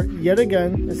apart yet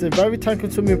again. It's a very time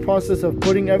consuming process of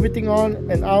putting everything on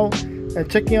and out and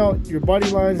checking out your body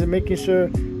lines and making sure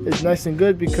it's nice and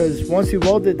good, because once you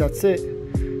weld it, that's it.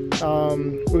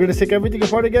 We're going to take everything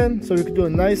apart again so we can do a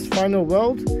nice final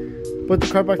weld, put the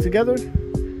car back together,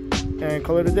 and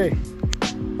call it a day.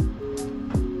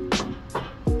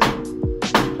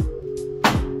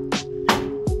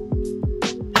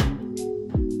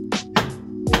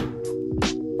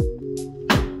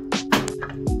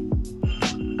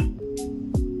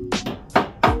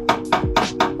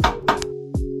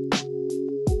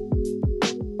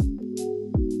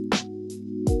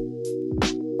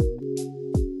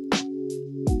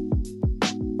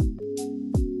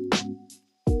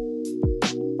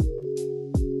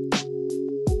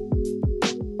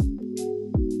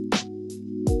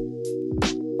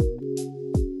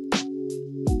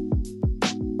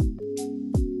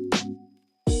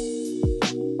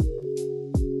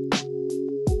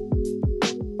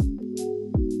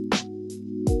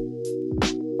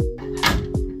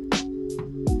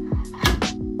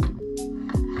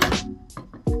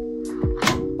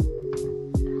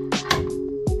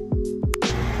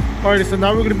 Alright, so now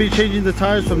we're going to be changing the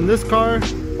tires from this car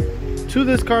to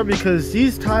this car, because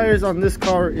these tires on this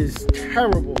car is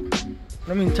terrible.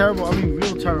 I mean terrible, I mean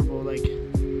real terrible. Like,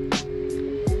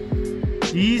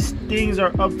 these things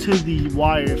are up to the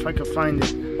wire, if I could find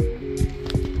it.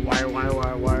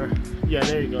 Wire. Yeah,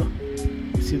 there you go.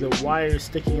 See the wire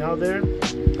sticking out there.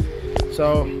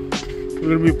 So we're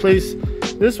going to replace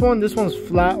this one. This one's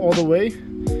flat all the way,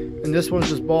 and this one's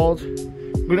just bald.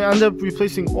 We're going to end up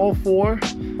replacing all four,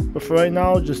 but for right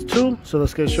now, just two. So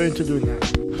let's get straight into doing that.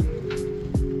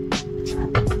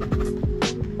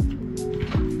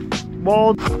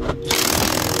 Bald.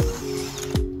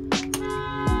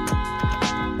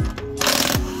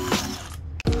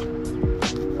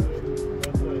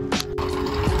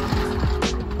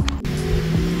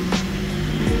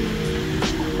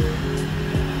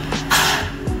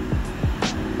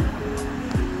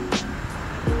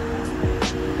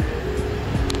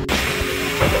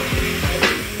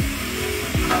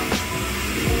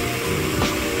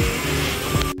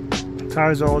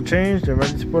 Tires are all changed and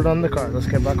ready to put on the car. Let's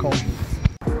get back home.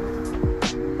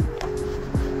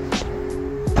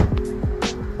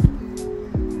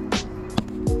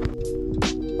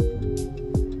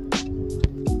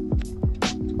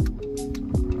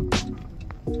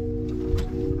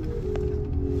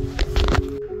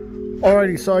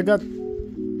 Alrighty, so I got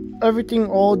everything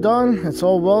all done. It's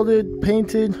all welded,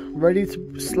 painted, ready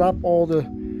to slap all the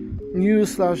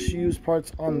new/used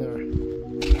parts on there.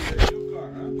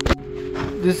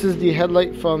 This is the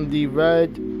headlight from the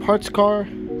red parts car,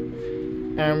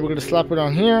 and we're gonna slap it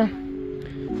on here.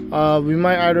 We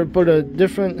might either put a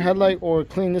different headlight or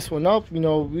clean this one up. You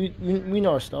know, we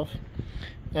know our stuff.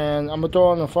 And I'm gonna throw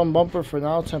on a front bumper for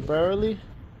now, temporarily,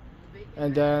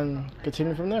 and then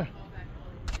continue from there.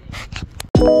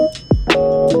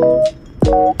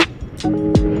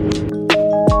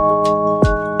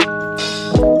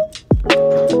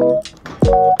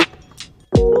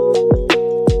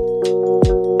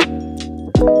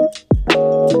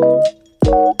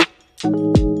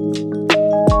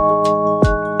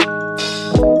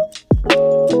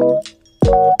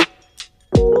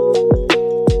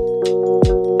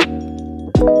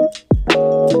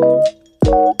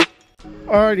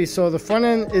 Alrighty, so the front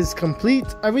end is complete.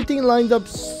 Everything lined up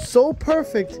so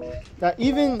perfect that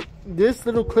even this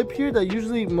little clip here that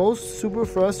usually most Subaru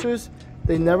Foresters,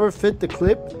 they never fit the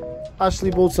clip,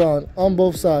 actually bolts on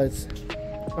both sides.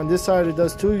 On this side it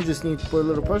does too. You just need to put a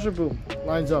little pressure, boom,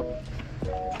 lines up.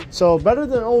 So better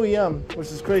than OEM,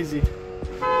 which is crazy.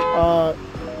 Man,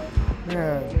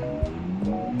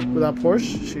 with that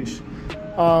Porsche, sheesh.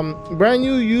 Brand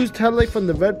new used headlight from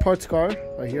the red parts car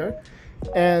right here,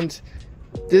 and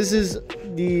this is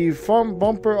the front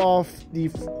bumper off the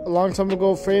a long time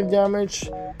ago frame damage,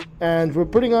 and we're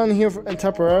putting on here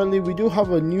temporarily. We do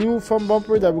have a new front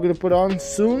bumper that we're gonna put on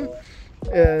soon,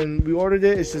 and we ordered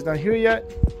it. It's just not here yet.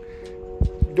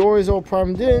 Door is all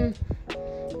primed in,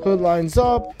 hood lines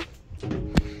up.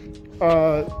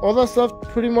 All that stuff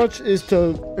pretty much is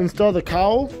to install the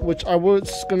cowl, which I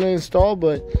was gonna install,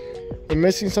 but we're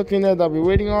missing something there that we're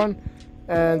waiting on,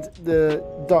 and the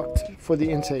duct for the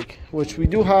intake, which we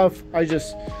do have. I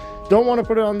just don't want to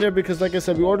put it on there because, like I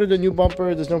said, we ordered a new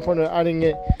bumper. There's no point in adding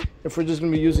it if we're just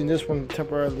gonna be using this one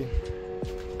temporarily.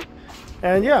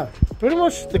 And yeah, pretty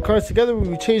much the car's together.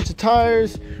 We changed the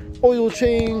tires, oil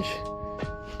change.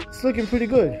 It's looking pretty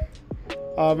good.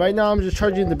 Right now I'm just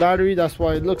charging the battery. That's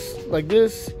why it looks like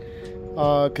this,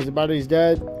 because the battery's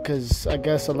dead, because I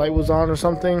guess a light was on or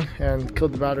something and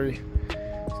killed the battery.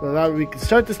 so that we can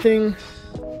start this thing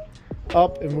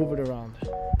up and move it around.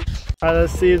 Alright,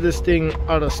 let's see if this thing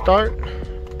ought to start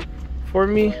for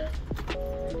me.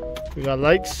 We got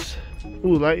lights.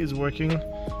 Ooh, light is working.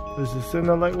 Does the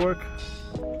signal light work?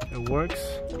 It works.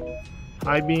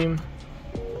 High beam.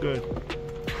 Good.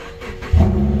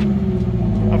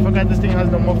 I forgot this thing has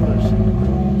no mufflers.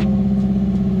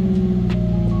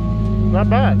 Not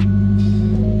bad.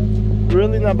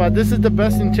 Really not bad. This is the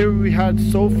best interior we had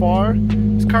so far.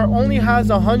 This car only has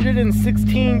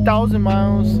 116,000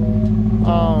 miles.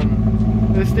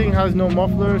 This thing has no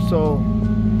muffler, so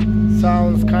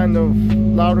sounds kind of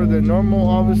louder than normal,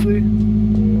 obviously.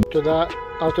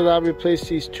 After that, replace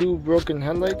these two broken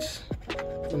headlights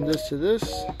from this to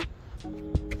this.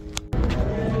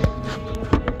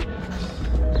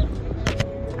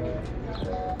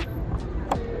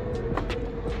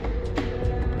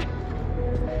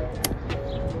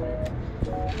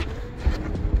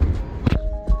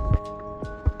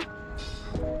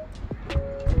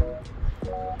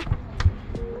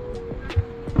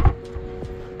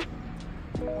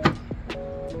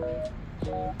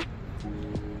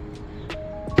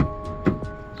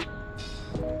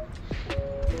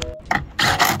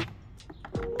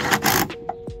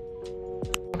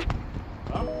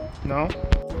 No.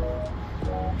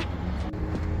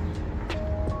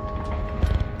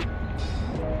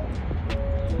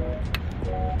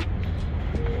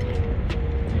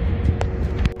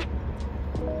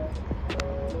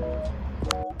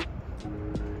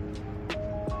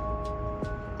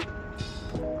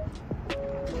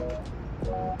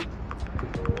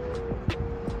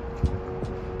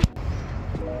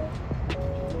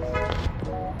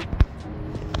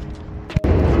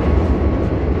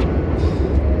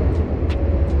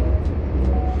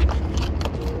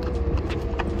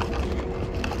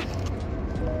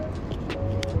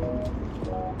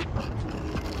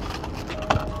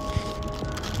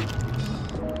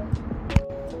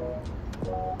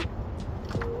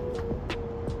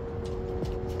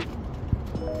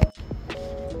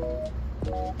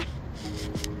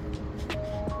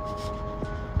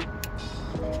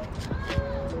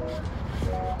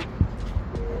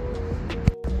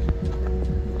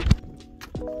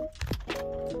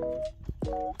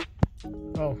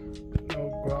 Oh, no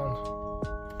ground.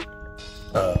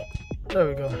 There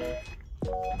we go.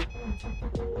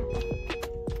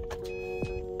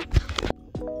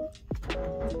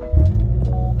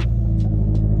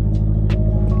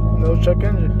 No check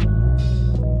engine.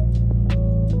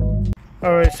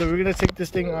 Alright, so we're gonna take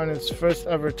this thing on its first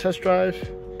ever test drive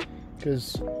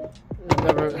because we've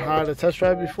never had a test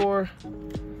drive before.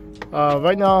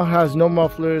 Right now it has no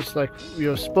mufflers like we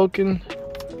have spoken.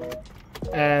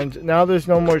 And now there's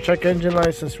no more check engine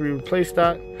light since we replaced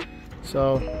that.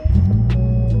 So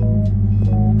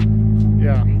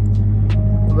yeah,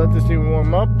 we'll let this thing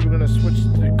warm up. We're gonna switch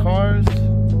the cars.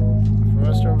 The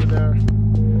rest are over there.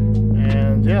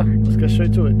 And yeah, let's get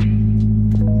straight to it.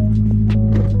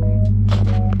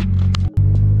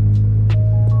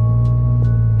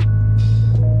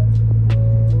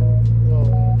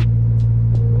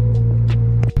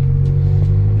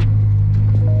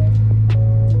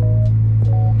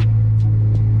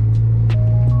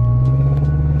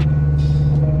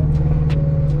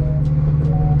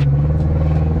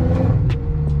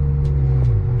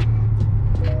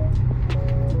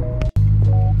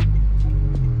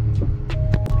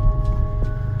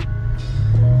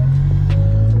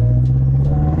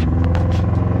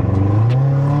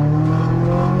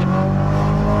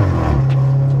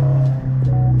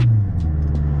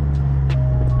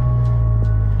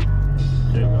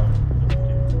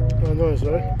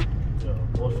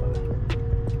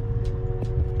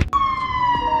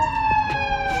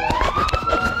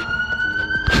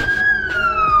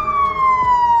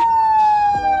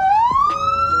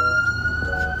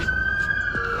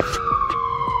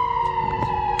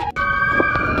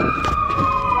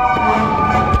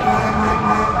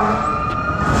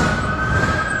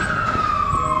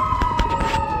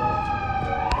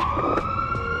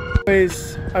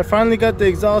 Anyways, I finally got the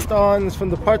exhaust on. It's from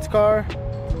the parts car.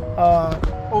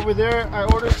 Over there I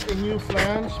ordered a new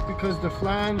flange because the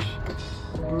flange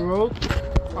broke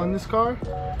on this car.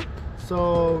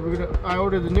 So I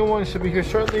ordered a new one. It should be here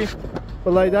shortly.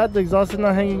 But like that, the exhaust is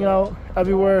not hanging out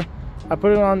everywhere. I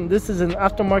put it on. This is an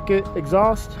aftermarket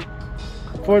exhaust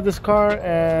for this car,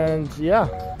 and yeah,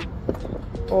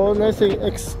 all nicely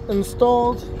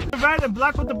installed. Red and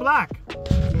black with the black.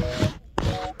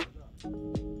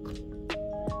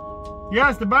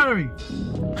 Yes, the battery.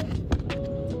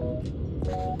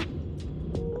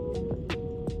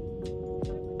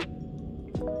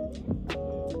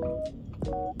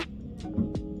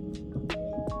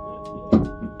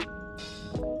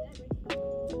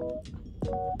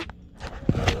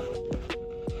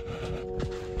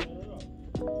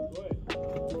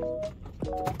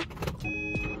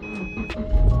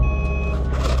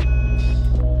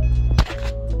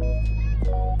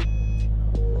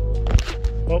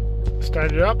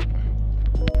 start it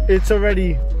up. It's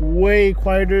already way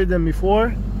quieter than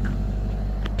before.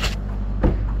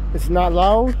 It's not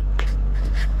loud.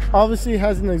 Obviously it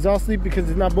has an exhaust leak because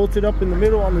it's not bolted up in the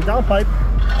middle on the downpipe,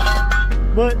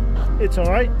 but it's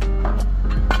alright.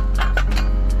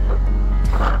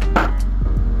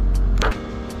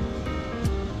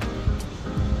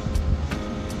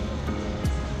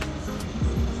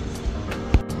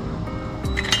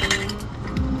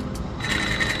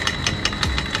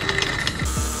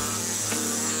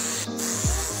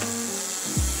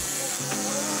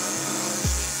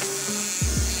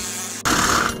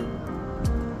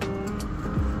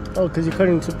 Oh, because you're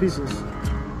cutting into pieces.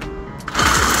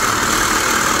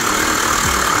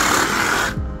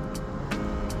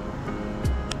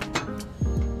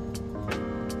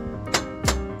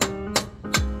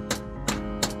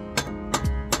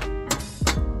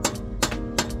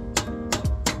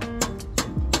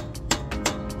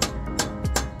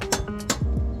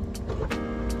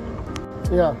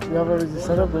 Yeah, you have everything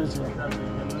set up, ready to go.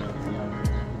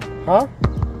 Huh?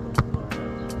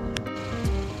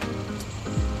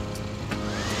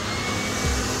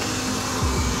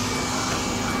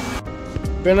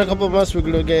 In a couple of months, we're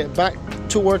gonna get back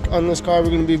to work on this car. We're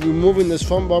gonna be removing this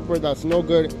front bumper that's no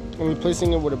good and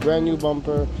replacing it with a brand new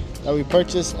bumper that we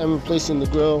purchased, and replacing the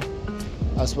grille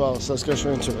as well. So let's get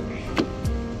straight into it.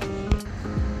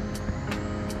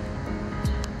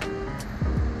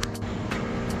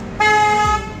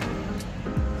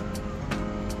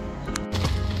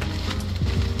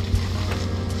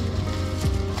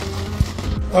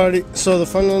 Alrighty, so the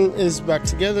front end is back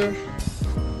together,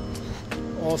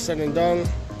 all said and done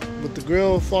with the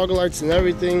grille, fog lights and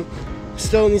everything.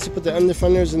 Still needs to put the under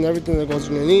fenders and everything that goes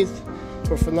underneath,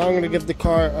 but for now I'm going to give the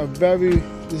car a very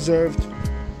deserved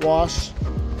wash.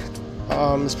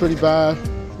 It's pretty bad.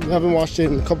 We haven't washed it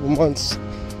in a couple months,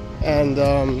 and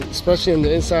especially on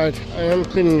the inside. I am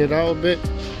cleaning it out a bit,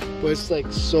 but it's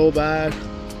like so bad.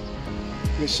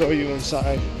 Let me show you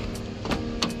inside.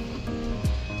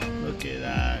 Look at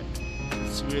that.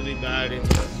 It's really bad in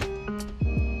here.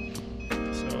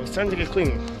 It's time to get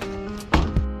clean.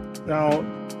 Now,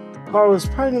 the car was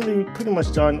finally pretty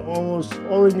much done. Almost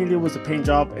all it needed was a paint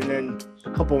job, and then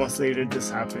a couple months later, this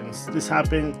happens. This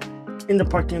happened in the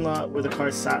parking lot where the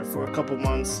car sat for a couple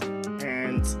months,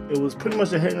 and it was pretty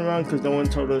much a hit and run because no one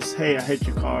told us, hey, I hit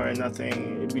your car or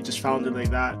nothing. We just found it like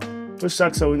that, which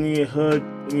sucks. So we need a hood.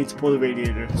 We need to pull the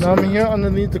radiator. Now I'm here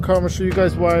underneath the car. I'm gonna show you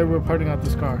guys why we're parting out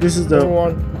this car. This is the number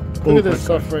one. Look at this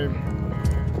subframe.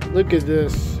 Look at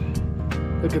this.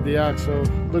 Look at the axle,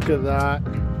 look at that.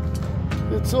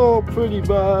 It's all pretty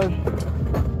bad.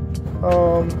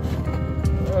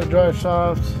 Drive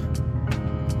shaft.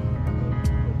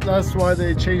 That's why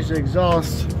they changed the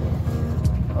exhaust.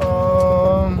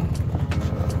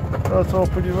 That's all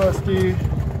pretty rusty.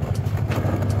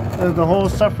 And the whole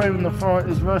subframe in the front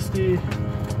is rusty.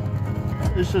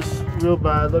 It's just real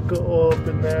bad. Look at all up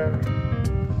in there.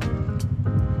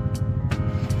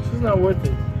 This is not worth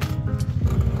it.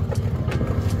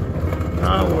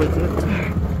 Not worth it.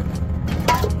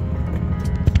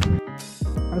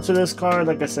 Onto this car,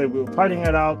 like I said, we were parting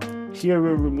it out. Here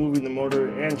we're removing the motor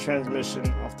and transmission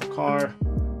off the car.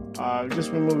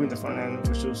 Just removing the front end,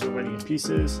 which was already in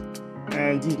pieces.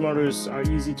 And these motors are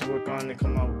easy to work on. They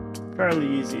come out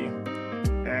fairly easy.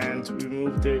 And we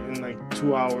removed it in like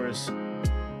 2 hours.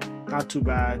 Not too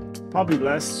bad. Probably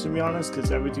less, to be honest,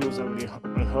 because everything was already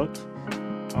unhooked.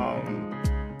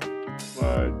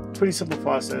 But pretty simple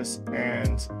process,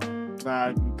 and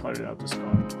glad we parted out this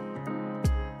car.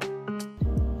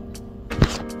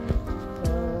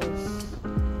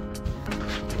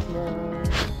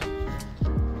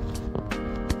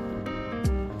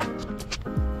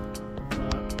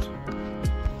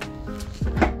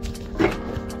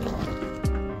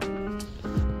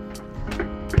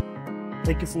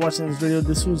 Thank you for watching this video.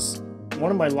 This was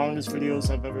one of my longest videos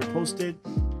I've ever posted.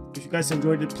 If you guys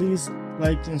enjoyed it, please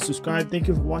like and subscribe. Thank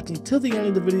you for watching till the end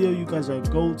of the video. You guys are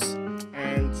goats,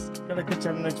 and gotta catch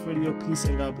you on the next video. Peace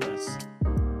and God bless.